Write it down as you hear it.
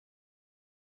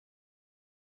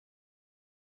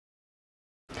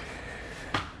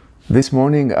This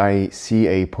morning I see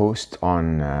a post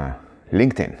on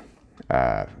LinkedIn.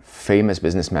 Famous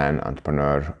businessman,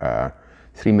 entrepreneur,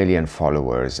 3 million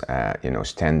followers,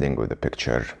 standing with a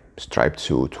picture, striped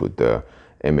suit with the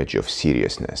image of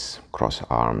seriousness,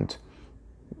 cross-armed,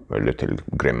 a little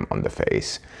grim on the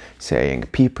face, saying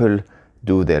people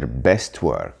do their best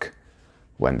work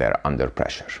when they're under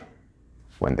pressure,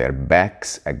 when their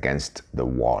back's against the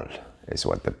wall, is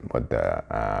what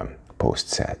the post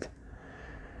said.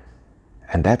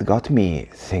 And that got me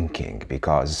thinking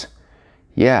because,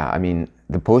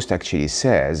 the post actually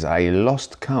says, I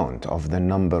lost count of the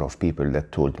number of people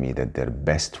that told me that their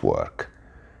best work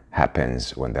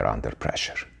happens when they're under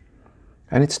pressure.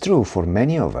 And it's true, for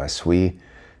many of us, we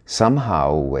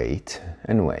somehow wait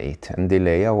and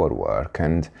delay our work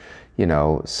and,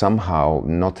 somehow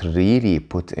not really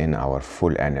put in our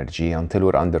full energy until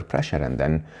we're under pressure. And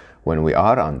then when we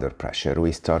are under pressure,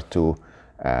 we start to,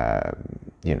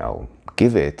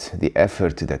 give it the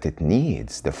effort that it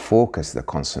needs, the focus, the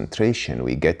concentration.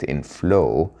 We get in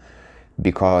flow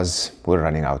because we're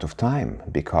running out of time,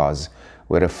 because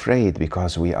we're afraid,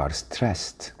 because we are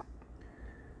stressed.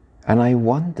 And I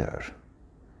wonder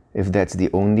if that's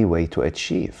the only way to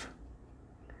achieve.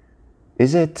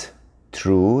 Is it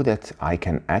true that I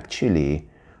can actually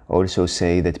also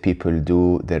say that people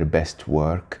do their best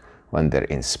work when they're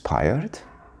inspired?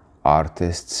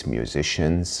 Artists,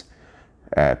 musicians,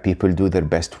 people do their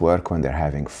best work when they're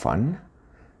having fun.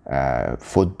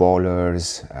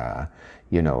 Footballers,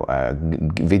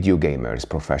 video gamers,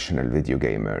 professional video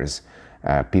gamers.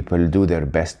 People do their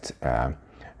best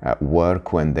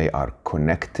work when they are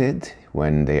connected,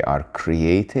 when they are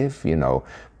creative.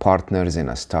 Partners in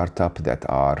a startup that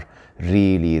are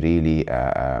really,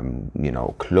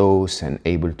 close and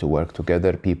able to work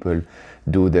together. People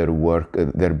do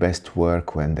their best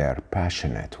work when they're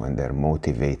passionate, when they're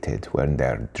motivated, when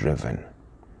they're driven,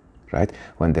 right?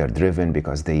 When they're driven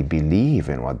because they believe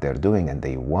in what they're doing and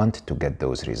they want to get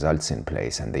those results in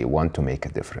place and they want to make a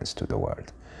difference to the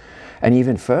world. And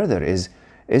even further, is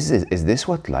this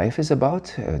what life is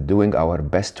about? Doing our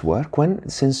best work?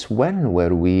 Since when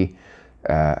were we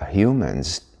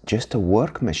humans just a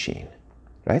work machine,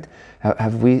 right?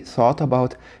 Have we thought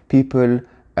about people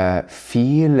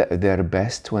feel their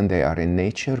best when they are in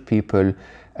nature? People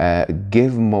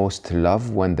give most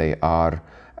love when they are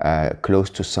close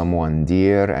to someone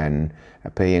dear and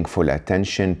paying full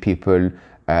attention. People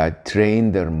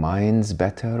train their minds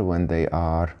better when they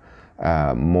are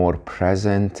more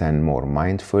present and more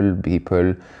mindful.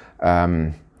 People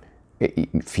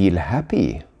feel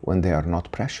happy when they are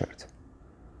not pressured.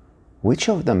 Which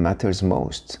of them matters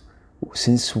most?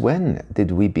 Since when did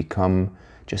we become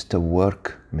just a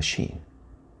work machine?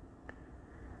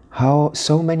 How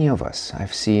so many of us,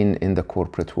 I've seen in the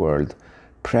corporate world,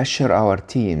 pressure our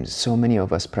teams. So many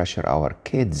of us pressure our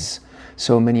kids.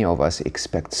 So many of us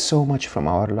expect so much from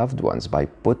our loved ones by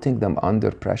putting them under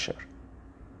pressure.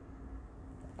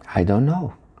 I don't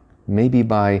know. Maybe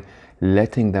by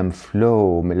letting them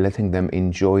flow, letting them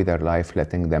enjoy their life,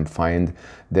 letting them find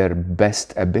their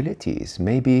best abilities.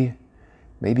 Maybe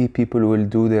people will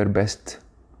do their best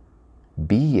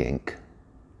being,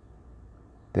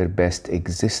 their best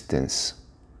existence,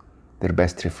 their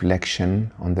best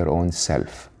reflection on their own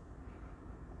self.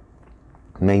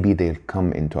 Maybe they'll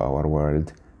come into our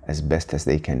world as best as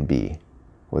they can be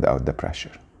without the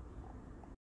pressure.